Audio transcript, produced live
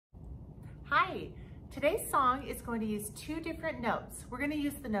Today's song is going to use two different notes. We're going to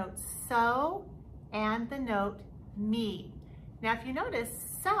use the note so and the note me. Now, if you notice,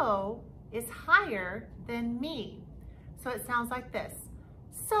 so is higher than me. So it sounds like this.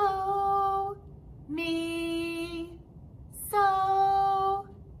 So, me, so,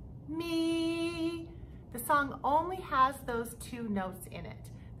 me. The song only has those two notes in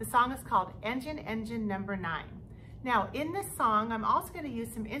it. The song is called Engine, Engine Number 9. Now, in this song, I'm also going to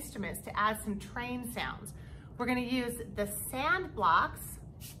use some instruments to add some train sounds. We're going to use the sand blocks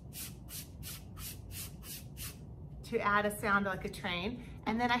to add a sound like a train.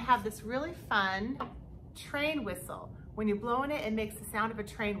 And then I have this really fun train whistle. When you blow in it, it makes the sound of a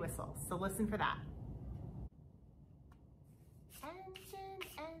train whistle. So listen for that. Engine,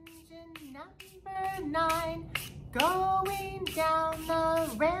 engine number 9, going down the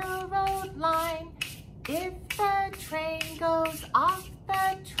railroad line. If the train goes off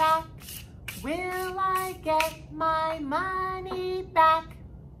the track, will I get my money back?